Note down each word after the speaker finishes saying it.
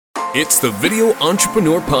It's the Video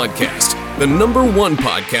Entrepreneur Podcast, the #1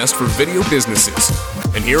 podcast for video businesses.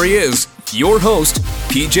 And here he is, your host,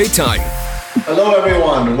 PJ Titan. Hello,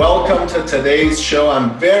 everyone. Welcome to today's show.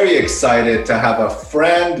 I'm very excited to have a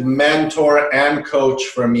friend, mentor, and coach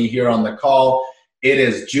for me here on the call. It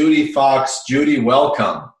is Judy Fox. Judy,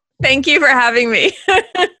 welcome. Thank you for having me.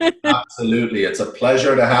 Absolutely. It's a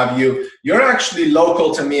pleasure to have you. You're actually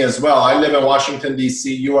local to me as well. I live in Washington,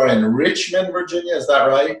 D.C. You are in Richmond, Virginia. Is that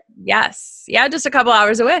right? Yes. Yeah, just a couple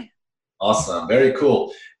hours away. Awesome. Very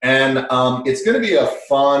cool. And it's going to be a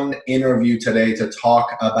fun interview today to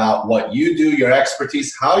talk about what you do, your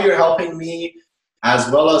expertise, how you're helping me, as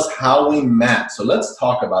well as how we met. So let's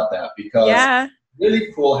talk about that because it's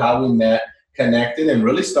really cool how we met, connected, and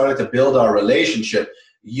really started to build our relationship.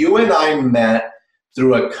 You and I met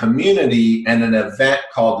through a community and an event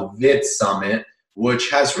called Vid Summit,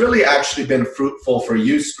 which has really actually been fruitful for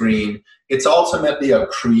Uscreen. It's ultimately a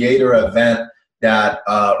creator event that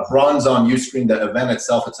runs on Uscreen. The event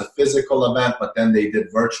itself, it's a physical event, but then they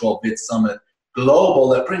did virtual Vid Summit Global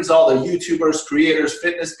that brings all the YouTubers, creators,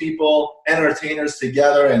 fitness people, entertainers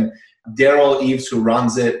together. And Daryl Eves, who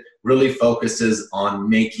runs it, really focuses on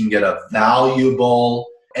making it a valuable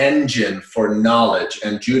engine for knowledge.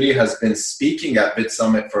 And Judy has been speaking at Vid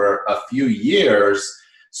Summit for a few years.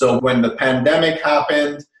 So when the pandemic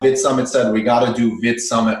happened, Vid Summit said, we got to do Vid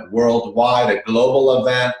Summit worldwide, a global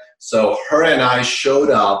event. So her and I showed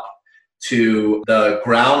up to the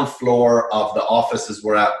ground floor of the offices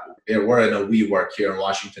we're at. We're in a WeWork here in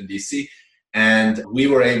Washington, D.C. And we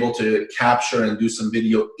were able to capture and do some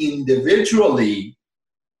video individually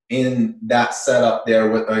in that setup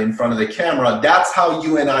there in front of the camera. That's how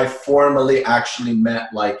you and I formally actually met,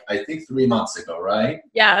 I think 3 months ago, right?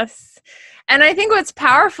 Yes. And I think what's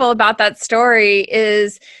powerful about that story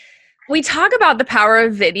is we talk about the power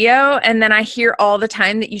of video, and then I hear all the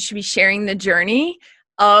time that you should be sharing the journey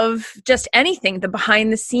of just anything, the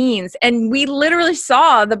behind the scenes. And we literally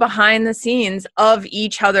saw the behind the scenes of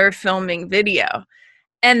each other filming video.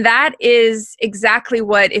 And that is exactly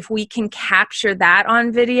what, if we can capture that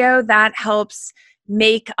on video, that helps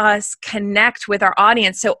make us connect with our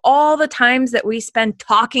audience. So all the times that we spend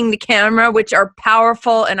talking to camera, which are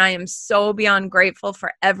powerful, and I am so beyond grateful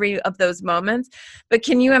for every of those moments. But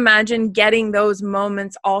can you imagine getting those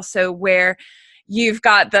moments also where you've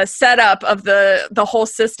got the setup of the whole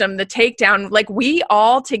system, the takedown, like we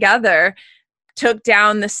all together took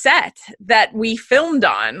down the set that we filmed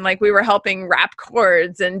on, like we were helping wrap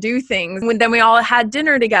cords and do things. Then we all had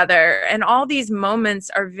dinner together, and all these moments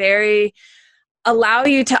are allow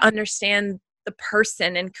you to understand the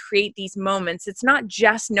person and create these moments. It's not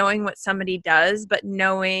just knowing what somebody does, but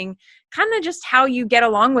knowing kind of just how you get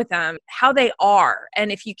along with them, how they are.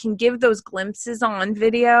 And if you can give those glimpses on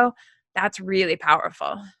video, that's really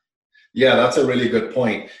powerful. Yeah, that's a really good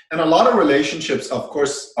point. And a lot of relationships, of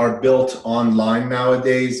course, are built online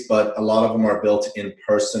nowadays, but a lot of them are built in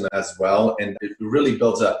person as well. And it really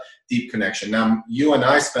builds a deep connection. Now, you and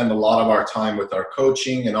I spend a lot of our time with our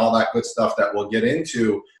coaching and all that good stuff that we'll get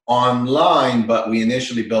into online, but we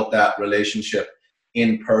initially built that relationship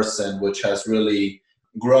in person, which has really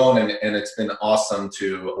grown, and it's been awesome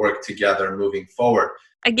to work together moving forward.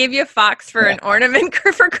 I gave you a fox for an ornament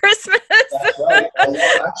for Christmas. That's right.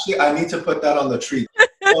 Actually, I need to put that on the tree.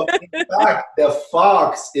 So in fact, the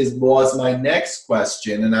fox was my next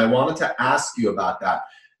question, and I wanted to ask you about that.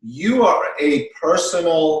 You are a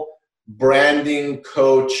personal branding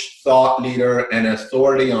coach, thought leader, and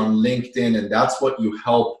authority on LinkedIn, and that's what you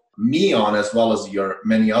help me on as well as your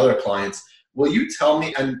many other clients. Will you tell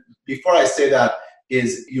me, and before I say that,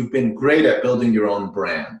 is you've been great at building your own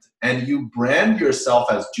brand, and you brand yourself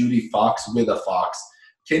as Judy Fox with a Fox.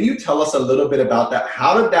 Can you tell us a little bit about that?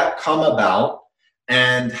 How did that come about,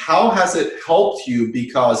 and how has it helped you?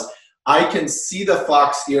 Because I can see the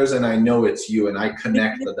fox ears and I know it's you, and I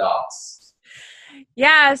connect the dots.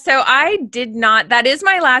 Yeah, so that is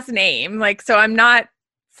my last name. It's not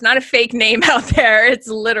a fake name out there. It's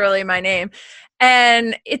literally my name.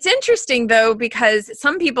 And it's interesting, though, because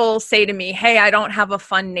some people say to me, hey, I don't have a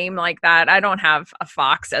fun name like that. I don't have a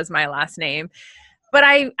Fox as my last name. But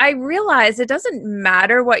I realize it doesn't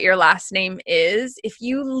matter what your last name is. If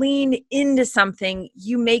you lean into something,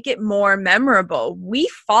 you make it more memorable. We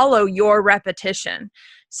follow your repetition.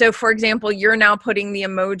 So, for example, you're now putting the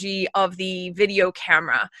emoji of the video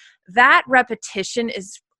camera. That repetition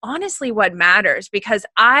is honestly what matters, because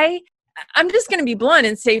I'm just going to be blunt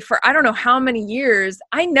and say for I don't know how many years,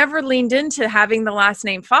 I never leaned into having the last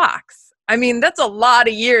name Fox. I mean, that's a lot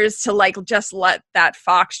of years to just let that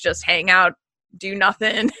Fox just hang out, do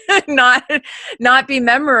nothing, not be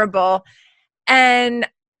memorable. And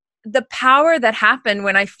the power that happened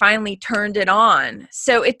when I finally turned it on.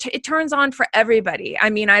 So it turns on for everybody.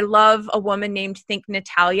 I mean, I love a woman named Think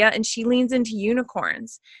Natalia, and she leans into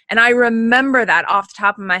unicorns. And I remember that off the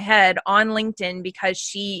top of my head on LinkedIn because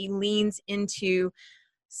she leans into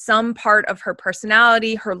some part of her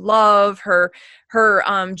personality, her love, her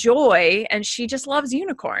joy, and she just loves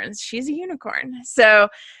unicorns. She's a unicorn. So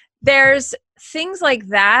there's things like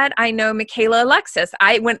that. I know Michaela Alexis.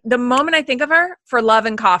 The moment I think of her, for Love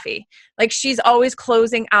and Coffee, like she's always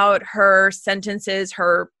closing out her sentences,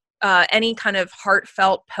 her any kind of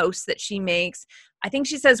heartfelt posts that she makes. I think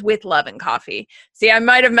she says with love and coffee. See, I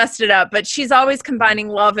might have messed it up, but she's always combining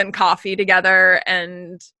love and coffee together,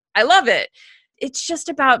 and I love it. It's just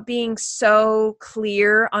about being so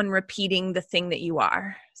clear on repeating the thing that you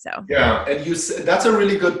are. So yeah, and that's a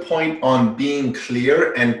really good point on being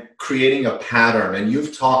clear and creating a pattern. And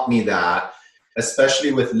you've taught me that,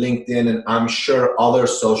 especially with LinkedIn, and I'm sure other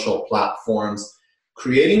social platforms.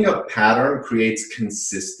 Creating a pattern creates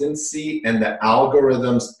consistency, and the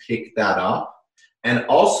algorithms pick that up. And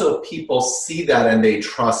also people see that and they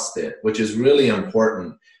trust it, which is really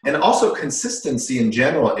important. And also consistency in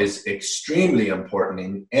general is extremely important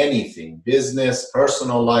in anything, business,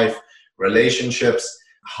 personal life, relationships,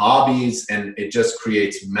 hobbies, and it just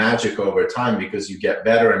creates magic over time because you get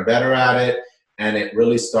better and better at it, and it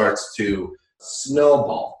really starts to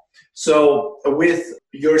snowball. So with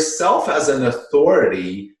yourself as an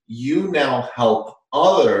authority, you now help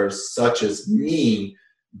others, such as me,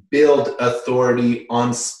 build authority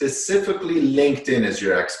on specifically LinkedIn as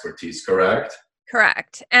your expertise, correct?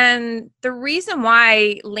 Correct. And the reason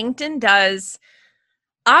why LinkedIn does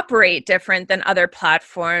operate different than other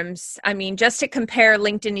platforms, I mean, just to compare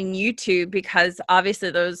LinkedIn and YouTube, because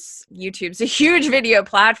obviously YouTube's a huge video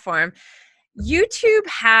platform. YouTube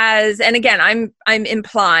has, and again, I'm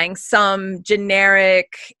implying some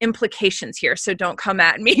generic implications here, so don't come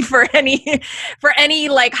at me for any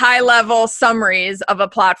like high level summaries of a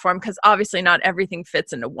platform, because obviously not everything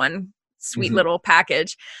fits into one sweet little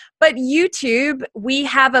package. But YouTube, we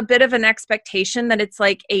have a bit of an expectation that it's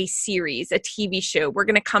like a series, a TV show. We're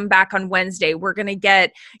going to come back on Wednesday. We're going to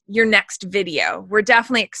get your next video. We're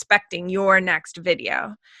definitely expecting your next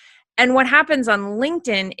video. And what happens on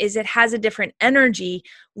LinkedIn is it has a different energy.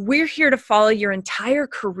 We're here to follow your entire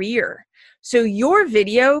career. So your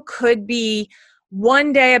video could be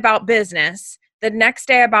one day about business, the next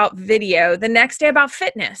day about video, the next day about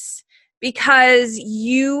fitness. Because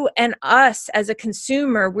you and us as a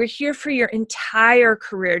consumer, we're here for your entire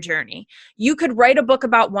career journey. You could write a book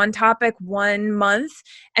about one topic 1 month,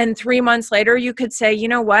 and 3 months later, you could say, you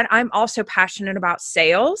know what, I'm also passionate about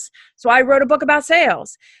sales. So I wrote a book about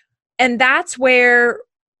sales. And that's where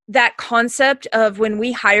that concept of when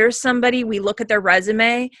we hire somebody, we look at their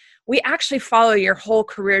resume, we actually follow your whole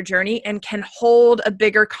career journey and can hold a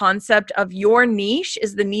bigger concept of your niche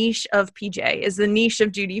is the niche of PJ, is the niche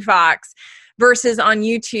of Judy Fox. Versus on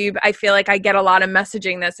YouTube, I feel like I get a lot of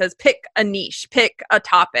messaging that says, pick a niche, pick a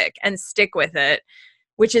topic and stick with it,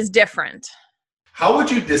 which is different. How would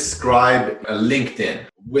you describe LinkedIn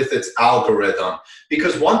with its algorithm?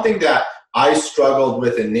 Because one thing that I struggled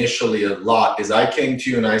with initially a lot is I came to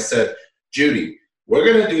you and I said, Judy, we're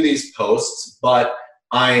going to do these posts, but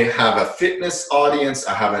I have a fitness audience,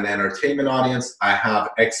 I have an entertainment audience, I have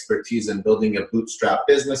expertise in building a bootstrap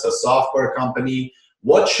business, a software company.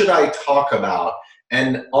 What should I talk about?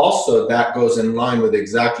 And also that goes in line with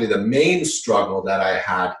exactly the main struggle that I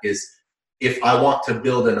had is if I want to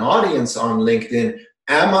build an audience on LinkedIn,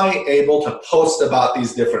 am I able to post about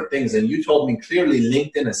these different things? And you told me clearly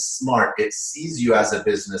LinkedIn is smart. It sees you as a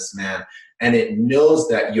businessman and it knows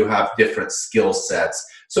that you have different skill sets.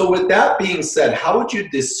 So with that being said, how would you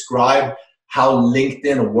describe how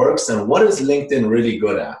LinkedIn works and what is LinkedIn really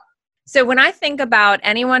good at? So when I think about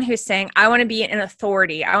anyone who's saying, I want to be an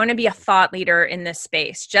authority, I want to be a thought leader in this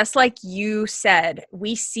space, just like you said,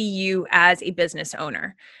 we see you as a business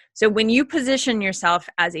owner. So when you position yourself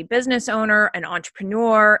as a business owner, an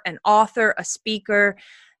entrepreneur, an author, a speaker,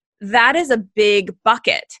 that is a big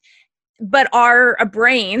bucket. But our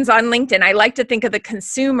brains on LinkedIn, I like to think of the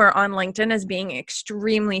consumer on LinkedIn as being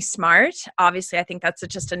extremely smart. Obviously, I think that's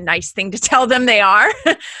just a nice thing to tell them they are.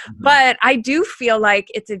 But I do feel like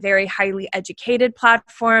it's a very highly educated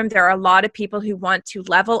platform. There are a lot of people who want to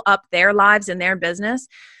level up their lives and their business.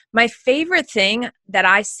 My favorite thing that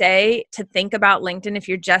I say to think about LinkedIn, if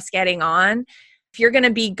you're just getting on, if you're going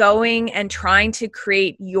to be going and trying to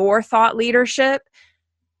create your thought leadership,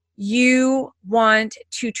 you want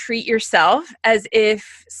to treat yourself as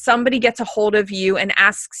if somebody gets a hold of you and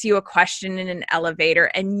asks you a question in an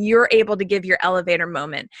elevator and you're able to give your elevator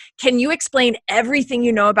moment. Can you explain everything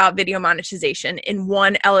you know about video monetization in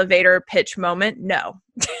one elevator pitch moment? No,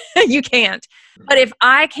 you can't. But if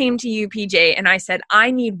I came to you, PJ, and I said,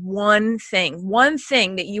 I need one thing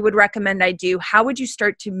that you would recommend I do, how would you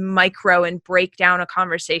start to micro and break down a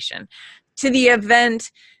conversation to the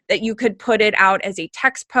event that you could put it out as a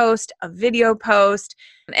text post, a video post,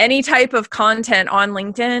 any type of content on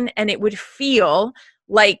LinkedIn, and it would feel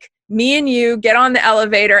like me and you get on the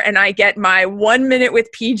elevator and I get my 1 minute with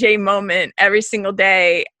PJ moment every single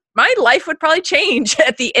day? My life would probably change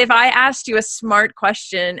if I asked you a smart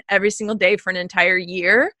question every single day for an entire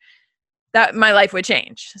year, that my life would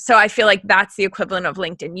change. So I feel like that's the equivalent of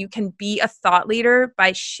LinkedIn. You can be a thought leader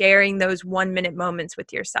by sharing those 1 minute moments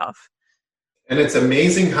with yourself. And it's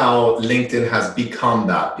amazing how LinkedIn has become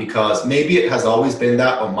that, because maybe it has always been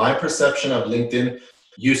that, but my perception of LinkedIn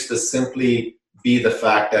used to simply be the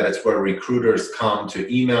fact that it's where recruiters come to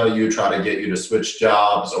email you, try to get you to switch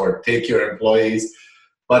jobs or take your employees.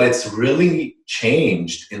 But it's really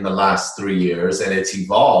changed in the last 3 years and it's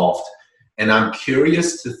evolved. And I'm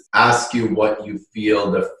curious to ask you what you feel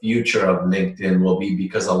the future of LinkedIn will be,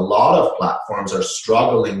 because a lot of platforms are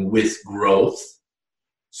struggling with growth.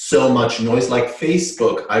 So much noise. Like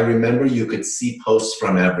Facebook, I remember you could see posts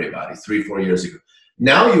from everybody 3-4 years ago.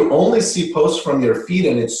 Now you only see posts from your feed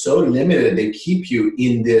and it's so limited. They keep you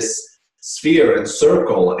in this sphere and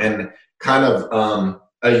circle and kind of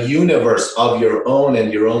a universe of your own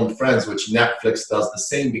and your own friends, which Netflix does the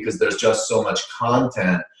same because there's just so much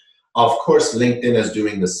content. Of course, LinkedIn is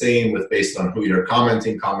doing the same with based on who you're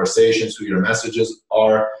commenting, conversations, who your messages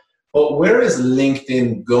are. But where is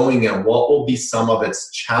LinkedIn going and what will be some of its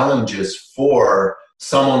challenges for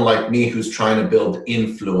someone like me who's trying to build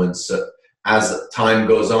influence as time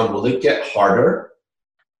goes on? Will it get harder?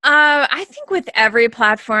 I think with every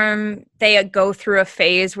platform, they go through a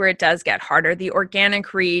phase where it does get harder. The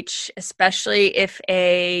organic reach, especially if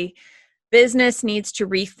a business needs to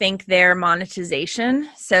rethink their monetization.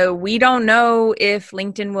 So we don't know if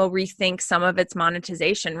LinkedIn will rethink some of its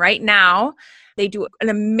monetization. Right now, they do an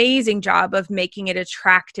amazing job of making it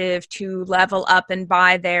attractive to level up and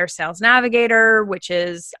buy their Sales Navigator, which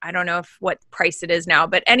is, I don't know what price it is now,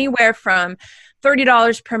 but anywhere from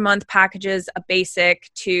 $30 per month packages, a basic,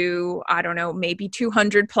 to, I don't know, maybe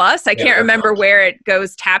 200 plus. I can't remember where it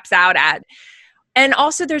taps out at. And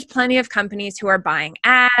also there's plenty of companies who are buying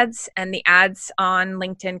ads, and the ads on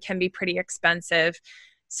LinkedIn can be pretty expensive.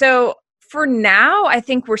 So for now, I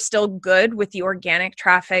think we're still good with the organic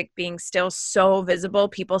traffic being still so visible.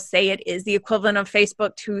 People say it is the equivalent of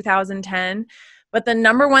Facebook 2010. But the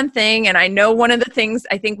number one thing, and I know one of the things,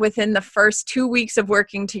 I think within the first 2 weeks of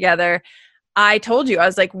working together, I told you, I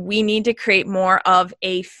was like, we need to create more of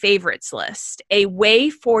a favorites list, a way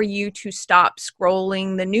for you to stop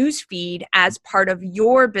scrolling the news feed as part of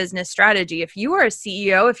your business strategy. If you are a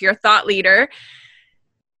CEO, if you're a thought leader,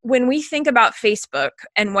 when we think about Facebook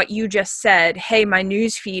and what you just said, hey, my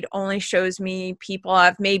news feed only shows me people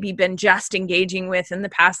I've maybe been just engaging with in the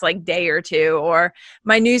past day or two, or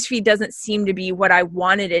my news feed doesn't seem to be what I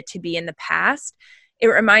wanted it to be in the past. It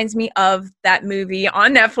reminds me of that movie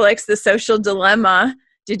on Netflix, The Social Dilemma.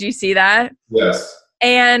 Did you see that? Yes.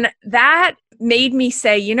 And that made me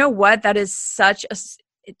say, you know what? That is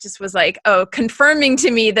it just was confirming to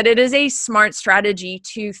me that it is a smart strategy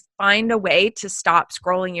to find a way to stop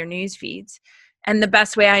scrolling your news feeds. And the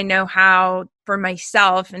best way I know how for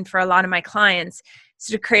myself and for a lot of my clients is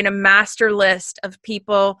to create a master list of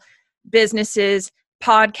people, businesses,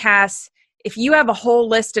 podcasts. If you have a whole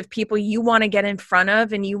list of people you want to get in front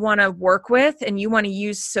of and you want to work with and you want to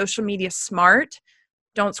use social media smart,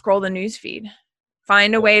 don't scroll the newsfeed.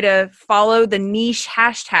 Find a way to follow the niche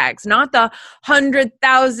hashtags, not the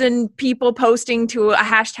 100,000 people posting to a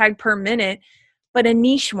hashtag per minute, but a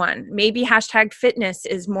niche one. Maybe hashtag fitness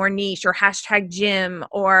is more niche, or hashtag gym,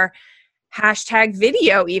 or hashtag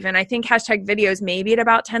video even. I think hashtag video is maybe at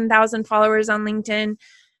about 10,000 followers on LinkedIn.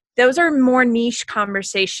 Those are more niche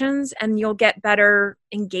conversations, and you'll get better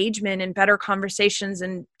engagement and better conversations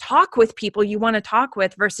and talk with people you want to talk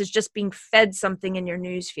with versus just being fed something in your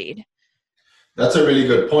newsfeed. That's a really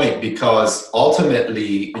good point, because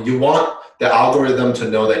ultimately you want the algorithm to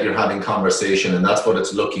know that you're having conversation, and that's what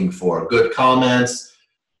it's looking for. Good comments,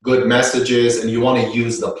 good messages, and you want to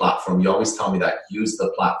use the platform. You always tell me that, use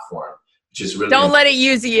the platform, which is really Don't let it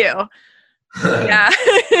use you. Yeah.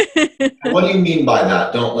 What do you mean by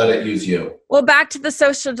that? Don't let it use you. Well, back to the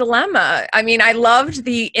social dilemma. I mean, I loved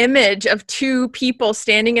the image of two people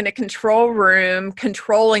standing in a control room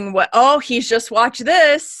controlling oh, he's just watched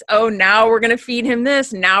this. Oh, now we're going to feed him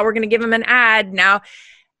this. Now we're going to give him an ad. Now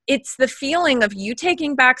it's the feeling of you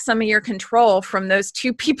taking back some of your control from those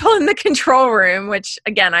two people in the control room, which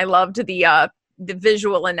again, I loved the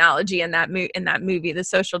visual analogy in that movie, The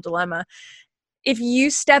Social Dilemma. If you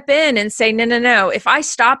step in and say, no, if I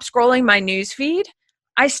stop scrolling my news feed,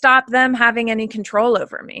 I stop them having any control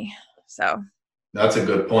over me. So that's a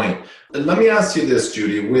good point. Let me ask you this,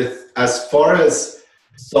 Judy, with as far as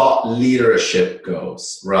thought leadership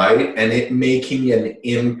goes, right? And it making an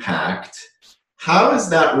impact, how is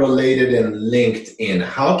that related in LinkedIn?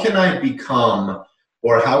 How can I become,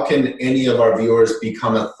 or how can any of our viewers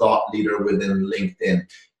become a thought leader within LinkedIn?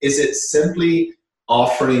 Is it simply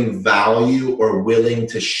offering value or willing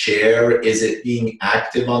to share? Is it being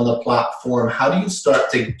active on the platform? How do you start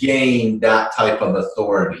to gain that type of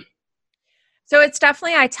authority? So it's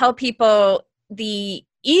definitely, I tell people the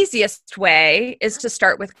easiest way is to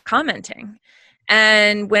start with commenting.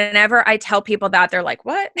 And whenever I tell people that, they're like,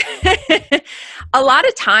 what? A lot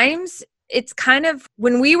of times it's kind of,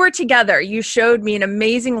 when we were together, you showed me an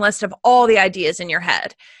amazing list of all the ideas in your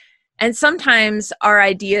head. And sometimes our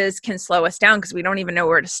ideas can slow us down because we don't even know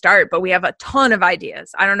where to start, but we have a ton of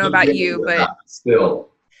ideas. I don't know about you, but still.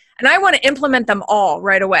 And I want to implement them all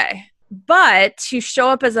right away. But to show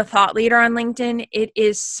up as a thought leader on LinkedIn, it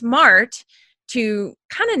is smart to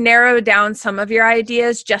kind of narrow down some of your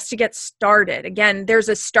ideas just to get started. Again, there's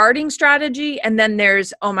a starting strategy, and then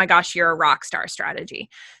there's, oh my gosh, you're a rock star strategy.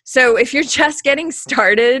 So if you're just getting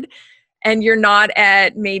started and you're not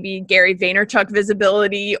at maybe Gary Vaynerchuk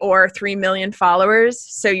visibility or 3 million followers,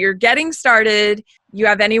 so you're getting started, you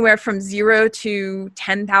have anywhere from 0 to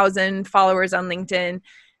 10,000 followers on LinkedIn,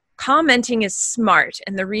 commenting is smart.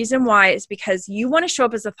 And the reason why is because you want to show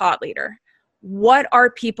up as a thought leader. What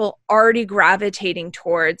are people already gravitating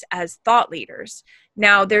towards as thought leaders?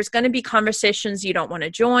 Now, there's going to be conversations you don't want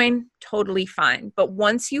to join, totally fine. But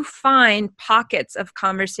once you find pockets of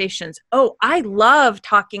conversations, oh, I love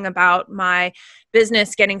talking about my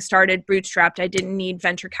business getting started bootstrapped. I didn't need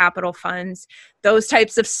venture capital funds. Those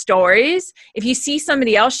types of stories. If you see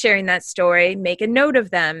somebody else sharing that story, make a note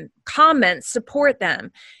of them, comment, support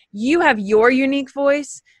them. You have your unique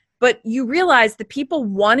voice, but you realize the people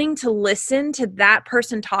wanting to listen to that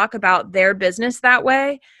person talk about their business that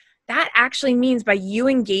way, that actually means by you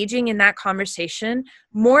engaging in that conversation,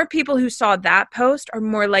 more people who saw that post are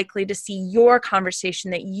more likely to see your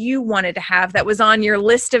conversation that you wanted to have that was on your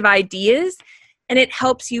list of ideas, and it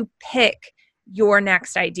helps you pick your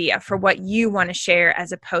next idea for what you want to share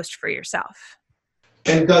as a post for yourself.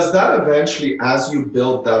 And does that eventually, as you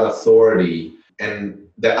build that authority and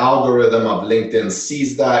the algorithm of LinkedIn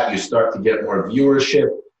sees that, you start to get more viewership,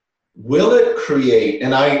 will it create,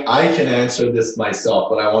 and I can answer this myself,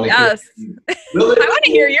 but I want to yes. I want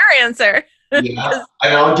to hear your answer. Yeah,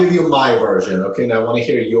 and I'll give you my version, okay? And I want to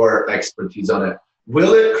hear your expertise on it.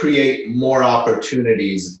 Will it create more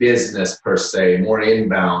opportunities, business per se, more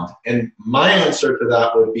inbound? And my answer to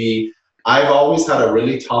that would be, I've always had a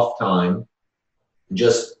really tough time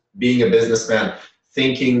just being a businessman,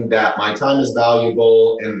 thinking that my time is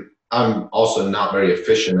valuable, and I'm also not very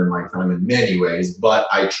efficient in my time in many ways, but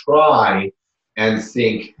I try and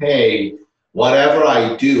think, hey, whatever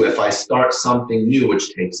I do, if I start something new,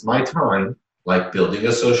 which takes my time, like building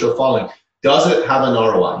a social following, does it have an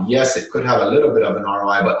ROI? Yes, it could have a little bit of an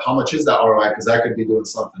ROI, but how much is that ROI? Because I could be doing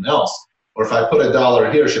something else. Or if I put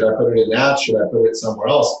 $1 here, should I put it in ads? Should I put it somewhere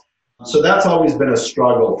else? So that's always been a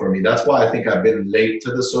struggle for me. That's why I think I've been late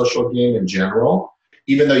to the social game in general.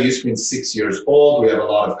 Even though Uscreen's 6 years old, we have a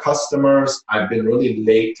lot of customers, I've been really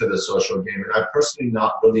late to the social game. And I've personally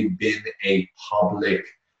not really been a public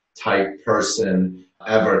type person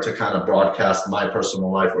ever to kind of broadcast my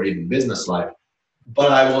personal life or even business life.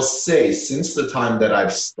 But I will say, since the time that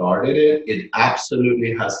I've started it, it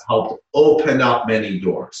absolutely has helped open up many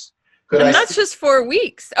doors. And that's just 4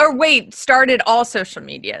 weeks. Or wait, started all social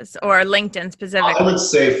medias or LinkedIn specifically? I would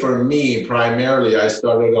say for me, primarily, I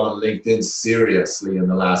started on LinkedIn seriously in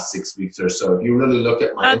the last 6 weeks or so. If you really look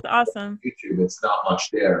at my awesome. YouTube, it's not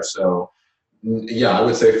much there. So yeah, I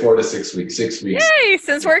would say 4 to 6 weeks, 6 weeks. Yay,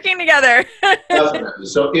 since working together. Definitely.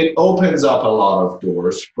 So it opens up a lot of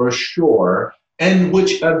doors for sure. And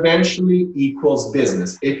which eventually equals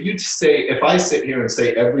business. If I sit here and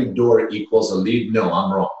say every door equals a lead, no,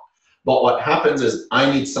 I'm wrong. But what happens is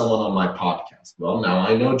I need someone on my podcast. Well, now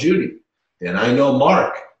I know Judy. Then I know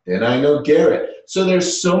Mark. Then I know Garrett. So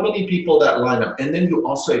there's so many people that line up. And then you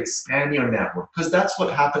also expand your network, because that's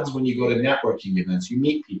what happens when you go to networking events. You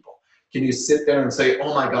meet people. Can you sit there and say,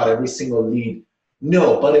 oh my God, every single lead?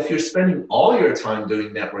 No, but if you're spending all your time doing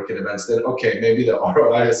networking events, then okay, maybe the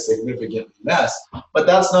ROI is significantly less, but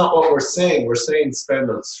that's not what we're saying. We're saying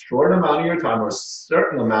spend a short amount of your time or a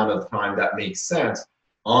certain amount of time that makes sense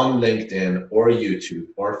on LinkedIn or YouTube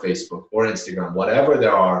or Facebook or Instagram, whatever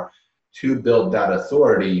there are, to build that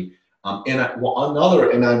authority. And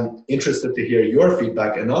I'm interested to hear your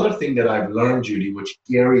feedback. Another thing that I've learned, Judy, which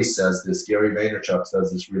Gary Vaynerchuk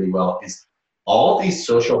says this really well, is all these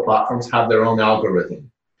social platforms have their own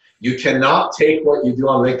algorithm. You cannot take what you do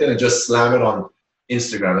on LinkedIn and just slam it on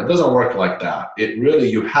Instagram. It doesn't work like that.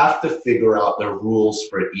 You have to figure out the rules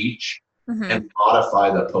for each and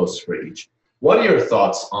modify the posts for each. What are your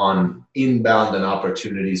thoughts on inbound and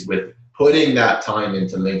opportunities with putting that time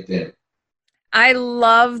into LinkedIn? I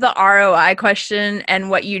love the ROI question and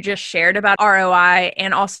what you just shared about ROI,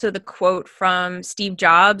 and also the quote from Steve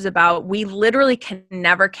Jobs about we literally can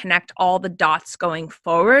never connect all the dots going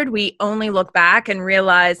forward. We only look back and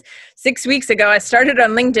realize 6 weeks ago I started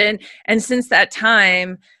on LinkedIn, and since that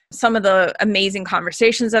time, some of the amazing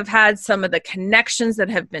conversations I've had, some of the connections that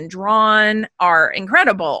have been drawn are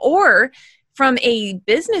incredible. Or from a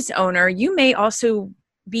business owner, you may also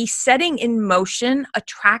be setting in motion,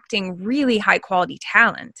 attracting really high quality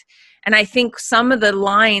talent. And I think some of the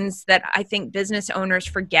lines that I think business owners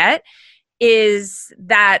forget is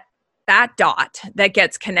that dot that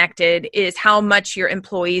gets connected is how much your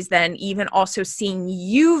employees then even also seeing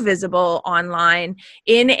you visible online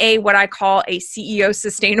in a, what I call a CEO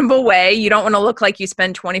sustainable way. You don't want to look like you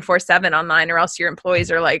spend 24/7 online, or else your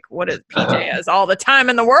employees are like, what is PJ has all the time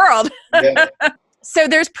in the world? Yeah. So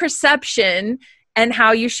there's perception and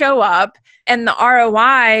how you show up, and the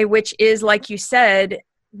ROI, which is, like you said,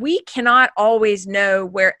 we cannot always know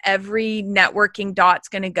where every networking dot's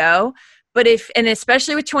going to go. But and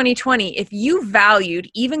especially with 2020, if you valued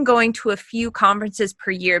even going to a few conferences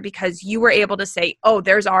per year because you were able to say, oh,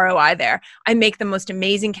 there's ROI there, I make the most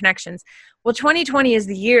amazing connections. Well, 2020 is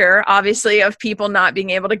the year, obviously, of people not being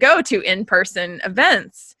able to go to in-person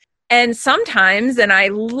events. And sometimes, and I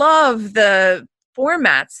love the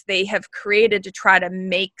formats they have created to try to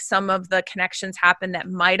make some of the connections happen that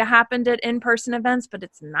might have happened at in-person events, but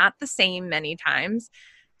it's not the same many times.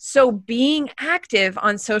 So being active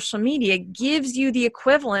on social media gives you the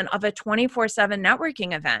equivalent of a 24/7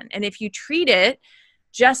 networking event. And if you treat it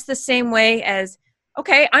just the same way as,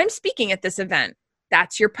 okay, I'm speaking at this event,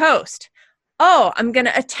 that's your post. Oh, I'm going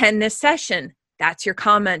to attend this session, that's your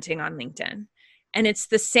commenting on LinkedIn. And it's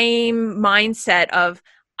the same mindset of,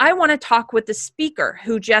 I want to talk with the speaker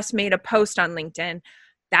who just made a post on LinkedIn.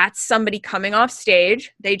 That's somebody coming off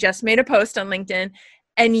stage. They just made a post on LinkedIn,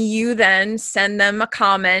 and you then send them a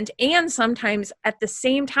comment. And sometimes at the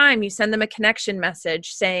same time, you send them a connection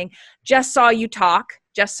message saying, just saw you talk,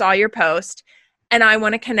 just saw your post, and I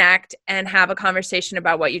want to connect and have a conversation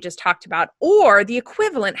about what you just talked about. Or the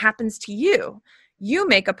equivalent happens to you. You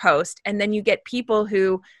make a post, and then you get people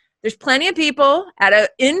who, there's plenty of people at an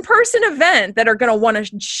in-person event that are going to want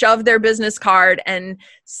to shove their business card and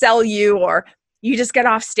sell you, or you just get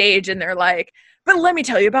off stage and they're like, but let me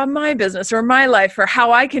tell you about my business or my life, or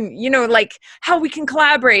how I can, like how we can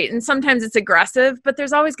collaborate. And sometimes it's aggressive, but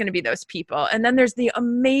there's always going to be those people. And then there's the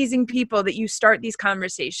amazing people that you start these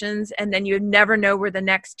conversations, and then you never know where the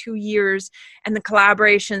next 2 years and the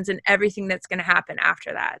collaborations and everything that's going to happen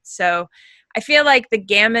after that. So I feel like the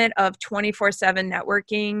gamut of 24/7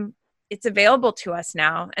 networking, it's available to us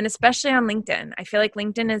now, and especially on LinkedIn. I feel like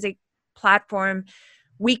LinkedIn is a platform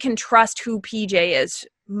we can trust who PJ is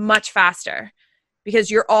much faster,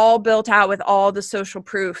 because you're all built out with all the social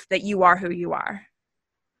proof that you are who you are.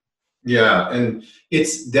 Yeah, and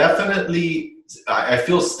it's definitely, I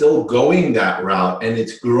feel, still going that route, and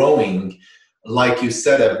it's growing. Like you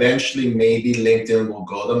said, eventually maybe LinkedIn will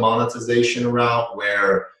go the monetization route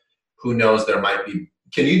where, who knows, there might be.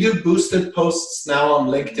 Can you do boosted posts now on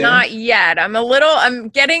LinkedIn? Not yet. I'm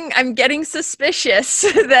getting suspicious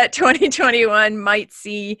that 2021 might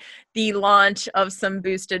see the launch of some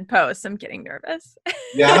boosted posts. I'm getting nervous.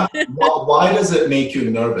 Yeah. Well, why does it make you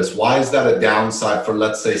nervous? Why is that a downside for,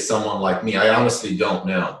 let's say, someone like me? I honestly don't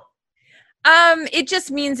know. It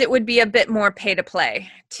just means it would be a bit more pay to play,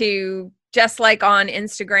 to just like on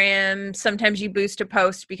Instagram. Sometimes you boost a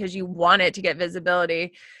post because you want it to get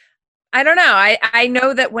visibility. I don't know. I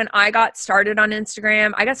know that when I got started on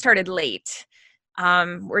Instagram, I got started late.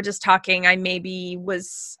 We're just talking, I maybe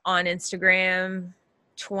was on Instagram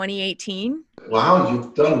 2018. Wow,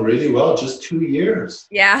 you've done really well. Just 2 years.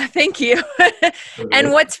 Yeah, thank you.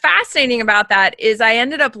 And what's fascinating about that is I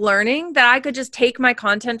ended up learning that I could just take my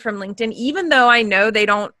content from LinkedIn, even though I know they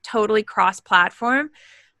don't totally cross-platform.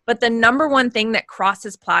 But the number one thing that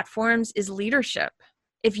crosses platforms is leadership.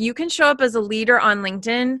 If you can show up as a leader on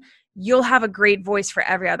LinkedIn, you'll have a great voice for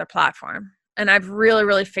every other platform. And I've really,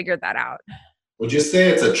 really figured that out. Would you say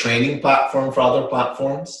it's a training platform for other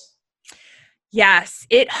platforms? Yes,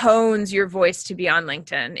 it hones your voice to be on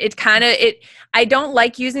LinkedIn. I don't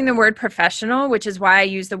like using the word professional, which is why I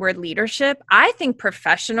use the word leadership. I think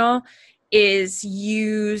professional is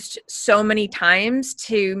used so many times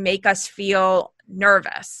to make us feel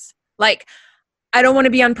nervous. Like, I don't want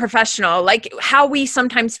to be unprofessional. Like how we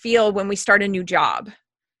sometimes feel when we start a new job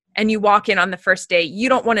and you walk in on the first day. You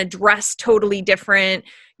don't want to dress totally different.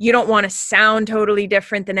 You don't want to sound totally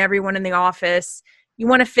different than everyone in the office. You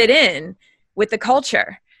want to fit in with the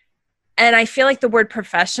culture. And I feel like the word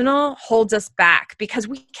professional holds us back because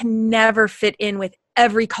we can never fit in with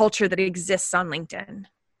every culture that exists on LinkedIn.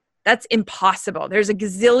 That's impossible. There's a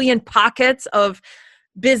gazillion pockets of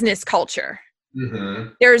business culture. Mm-hmm.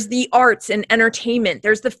 There's the arts and entertainment.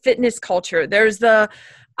 There's the fitness culture. There's the,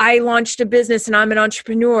 I launched a business and I'm an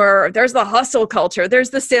entrepreneur. There's the hustle culture.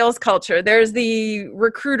 There's the sales culture. There's the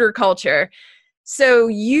recruiter culture. So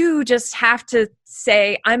you just have to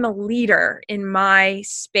say, I'm a leader in my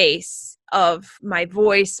space of my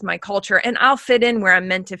voice, my culture, and I'll fit in where I'm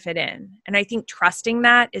meant to fit in. And I think trusting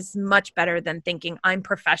that is much better than thinking I'm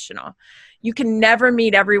professional. You can never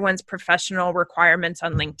meet everyone's professional requirements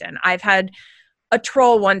on LinkedIn. I've had a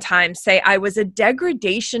troll one time say I was a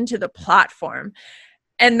degradation to the platform.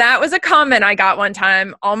 And that was a comment I got one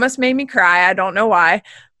time, almost made me cry. I don't know why.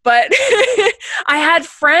 But I had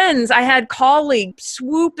friends, I had colleagues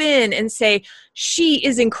swoop in and say, she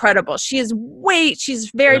is incredible. She's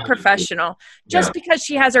very professional. Just because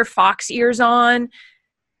she has her fox ears on,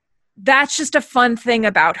 that's just a fun thing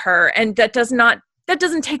about her. And that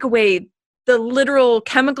doesn't take away the literal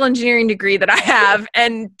chemical engineering degree that I have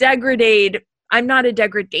and I'm not a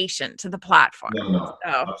degradation to the platform. No,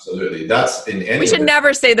 absolutely. That's in any. We should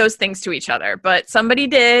never say those things to each other, but somebody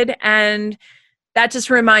did. And that just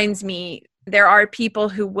reminds me, there are people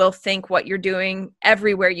who will think what you're doing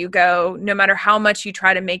everywhere you go, no matter how much you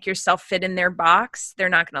try to make yourself fit in their box, they're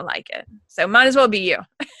not going to like it. So might as well be you.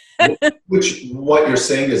 Which what you're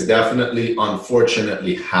saying is definitely,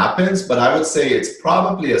 unfortunately, happens, but I would say it's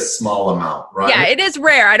probably a small amount, right? Yeah, it is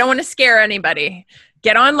rare. I don't want to scare anybody.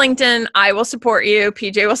 Get on LinkedIn. I will support you.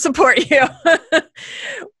 PJ will support you.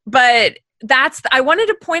 But I wanted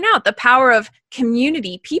to point out the power of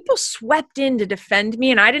community. People swept in to defend me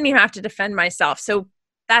and I didn't even have to defend myself. So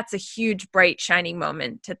that's a huge, bright, shining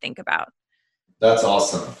moment to think about. That's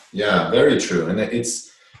awesome. Yeah, very true. And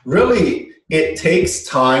it's really, it takes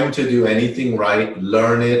time to do anything right,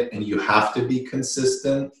 learn it, and you have to be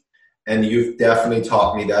consistent. And you've definitely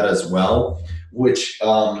taught me that as well, which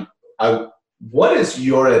what is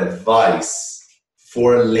your advice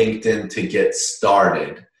for LinkedIn to get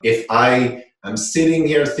started? If I am sitting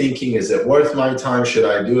here thinking, is it worth my time? Should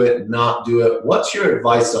I do it? Not do it? What's your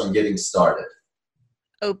advice on getting started?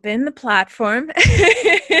 Open the platform.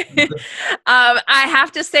 I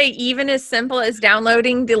have to say, even as simple as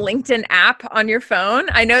downloading the LinkedIn app on your phone.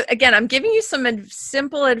 I know, again, I'm giving you some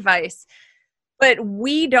simple advice, but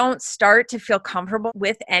we don't start to feel comfortable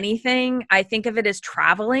with anything. I think of it as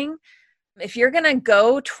traveling. If you're going to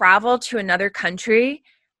go travel to another country,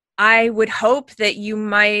 I would hope that you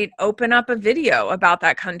might open up a video about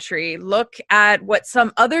that country, look at what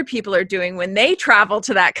some other people are doing when they travel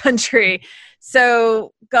to that country.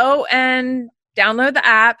 So go and download the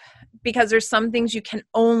app, because there's some things you can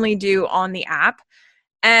only do on the app.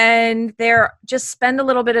 And just spend a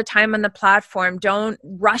little bit of time on the platform. Don't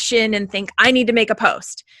rush in and think, I need to make a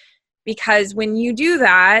post. Because when you do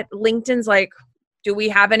that, LinkedIn's like, do we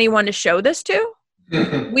have anyone to show this to?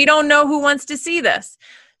 We don't know who wants to see this.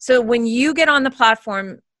 So when you get on the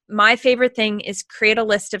platform, my favorite thing is create a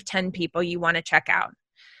list of 10 people you want to check out.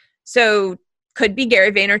 So could be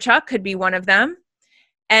Gary Vaynerchuk, could be one of them.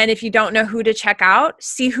 And if you don't know who to check out,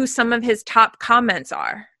 see who some of his top comments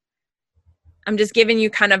are. I'm just giving you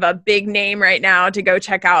kind of a big name right now to go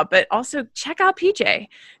check out, but also check out PJ.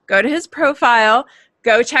 Go to his profile,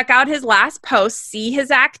 go check out his last post, see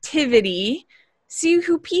his activity, see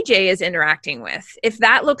who PJ is interacting with. If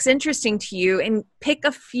that looks interesting to you, and pick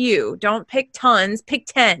a few, don't pick tons, pick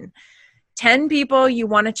 10. 10 people you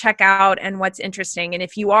want to check out and what's interesting. And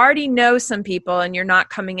if you already know some people and you're not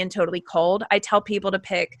coming in totally cold, I tell people to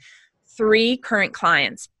pick 3 current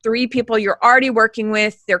clients, 3 people you're already working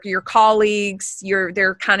with. They're your colleagues,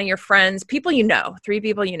 they're kind of your friends, people you know, 3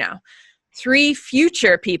 people you know, 3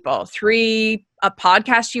 future people, 3 a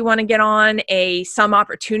podcast you want to get on, some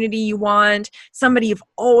opportunity you want, somebody you've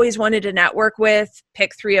always wanted to network with.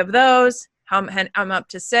 Pick 3 of those. I'm up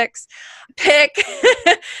to 6. Pick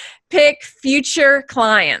future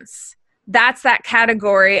clients. That's that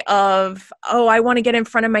category of, I want to get in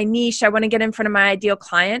front of my niche. I want to get in front of my ideal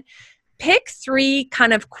client. Pick 3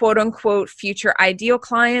 kind of quote unquote future ideal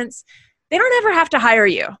clients. They don't ever have to hire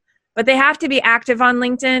you, but they have to be active on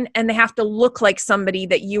LinkedIn and they have to look like somebody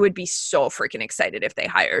that you would be so freaking excited if they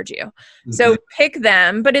hired you. Mm-hmm. So pick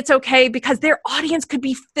them, but it's okay because their audience could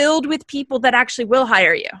be filled with people that actually will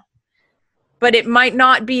hire you. But it might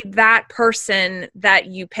not be that person that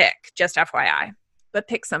you pick, just FYI. But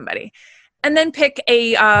pick somebody. And then pick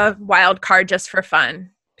a wild card just for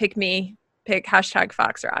fun. Pick me. Pick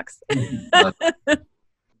 #FoxRocks.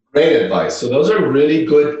 Great advice. So those are really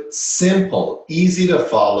good, simple, easy to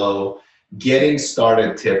follow, getting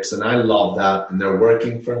started tips. And I love that. And they're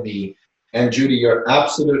working for me. And Judy, you're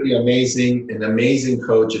absolutely amazing, an amazing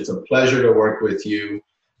coach. It's a pleasure to work with you.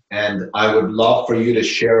 And I would love for you to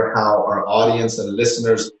share how our audience and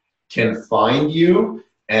listeners can find you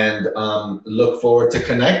and look forward to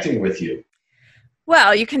connecting with you.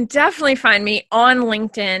 Well, you can definitely find me on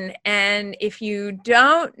LinkedIn. And if you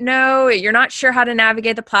don't know, you're not sure how to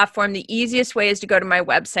navigate the platform, the easiest way is to go to my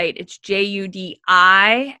website. It's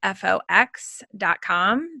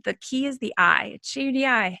judifox.com. The key is the I. It's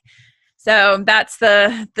JUDI. So that's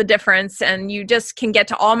the difference. And you just can get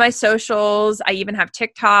to all my socials. I even have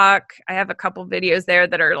TikTok. I have a couple videos there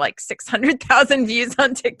that are like 600,000 views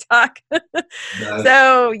on TikTok. Nice.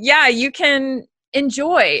 So yeah, you can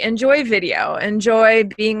enjoy video, enjoy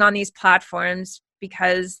being on these platforms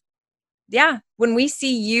because yeah, when we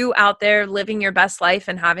see you out there living your best life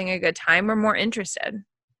and having a good time, we're more interested.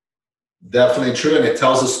 Definitely true. And it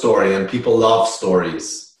tells a story and people love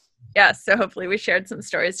stories. Yes, so hopefully we shared some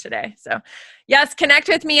stories today. So yes, connect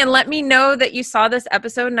with me and let me know that you saw this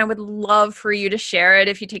episode, and I would love for you to share it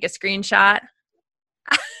if you take a screenshot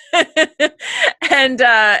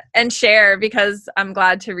and share, because I'm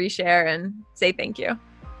glad to reshare and say thank you.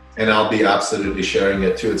 And I'll be absolutely sharing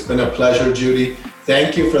it too. It's been a pleasure, Judy.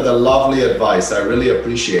 Thank you for the lovely advice. I really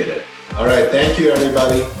appreciate it. All right, thank you,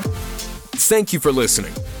 everybody. Thank you for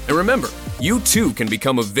listening. And remember, you too can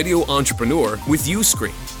become a video entrepreneur with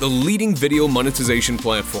Uscreen, the leading video monetization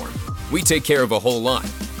platform. We take care of a whole lot: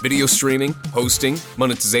 video streaming, hosting,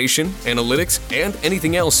 monetization, analytics, and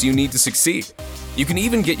anything else you need to succeed. You can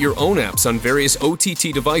even get your own apps on various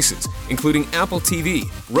OTT devices, including Apple TV,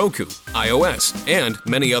 Roku, iOS, and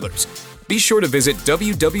many others. Be sure to visit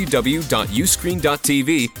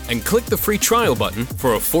www.uscreen.tv and click the free trial button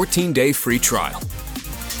for a 14-day free trial.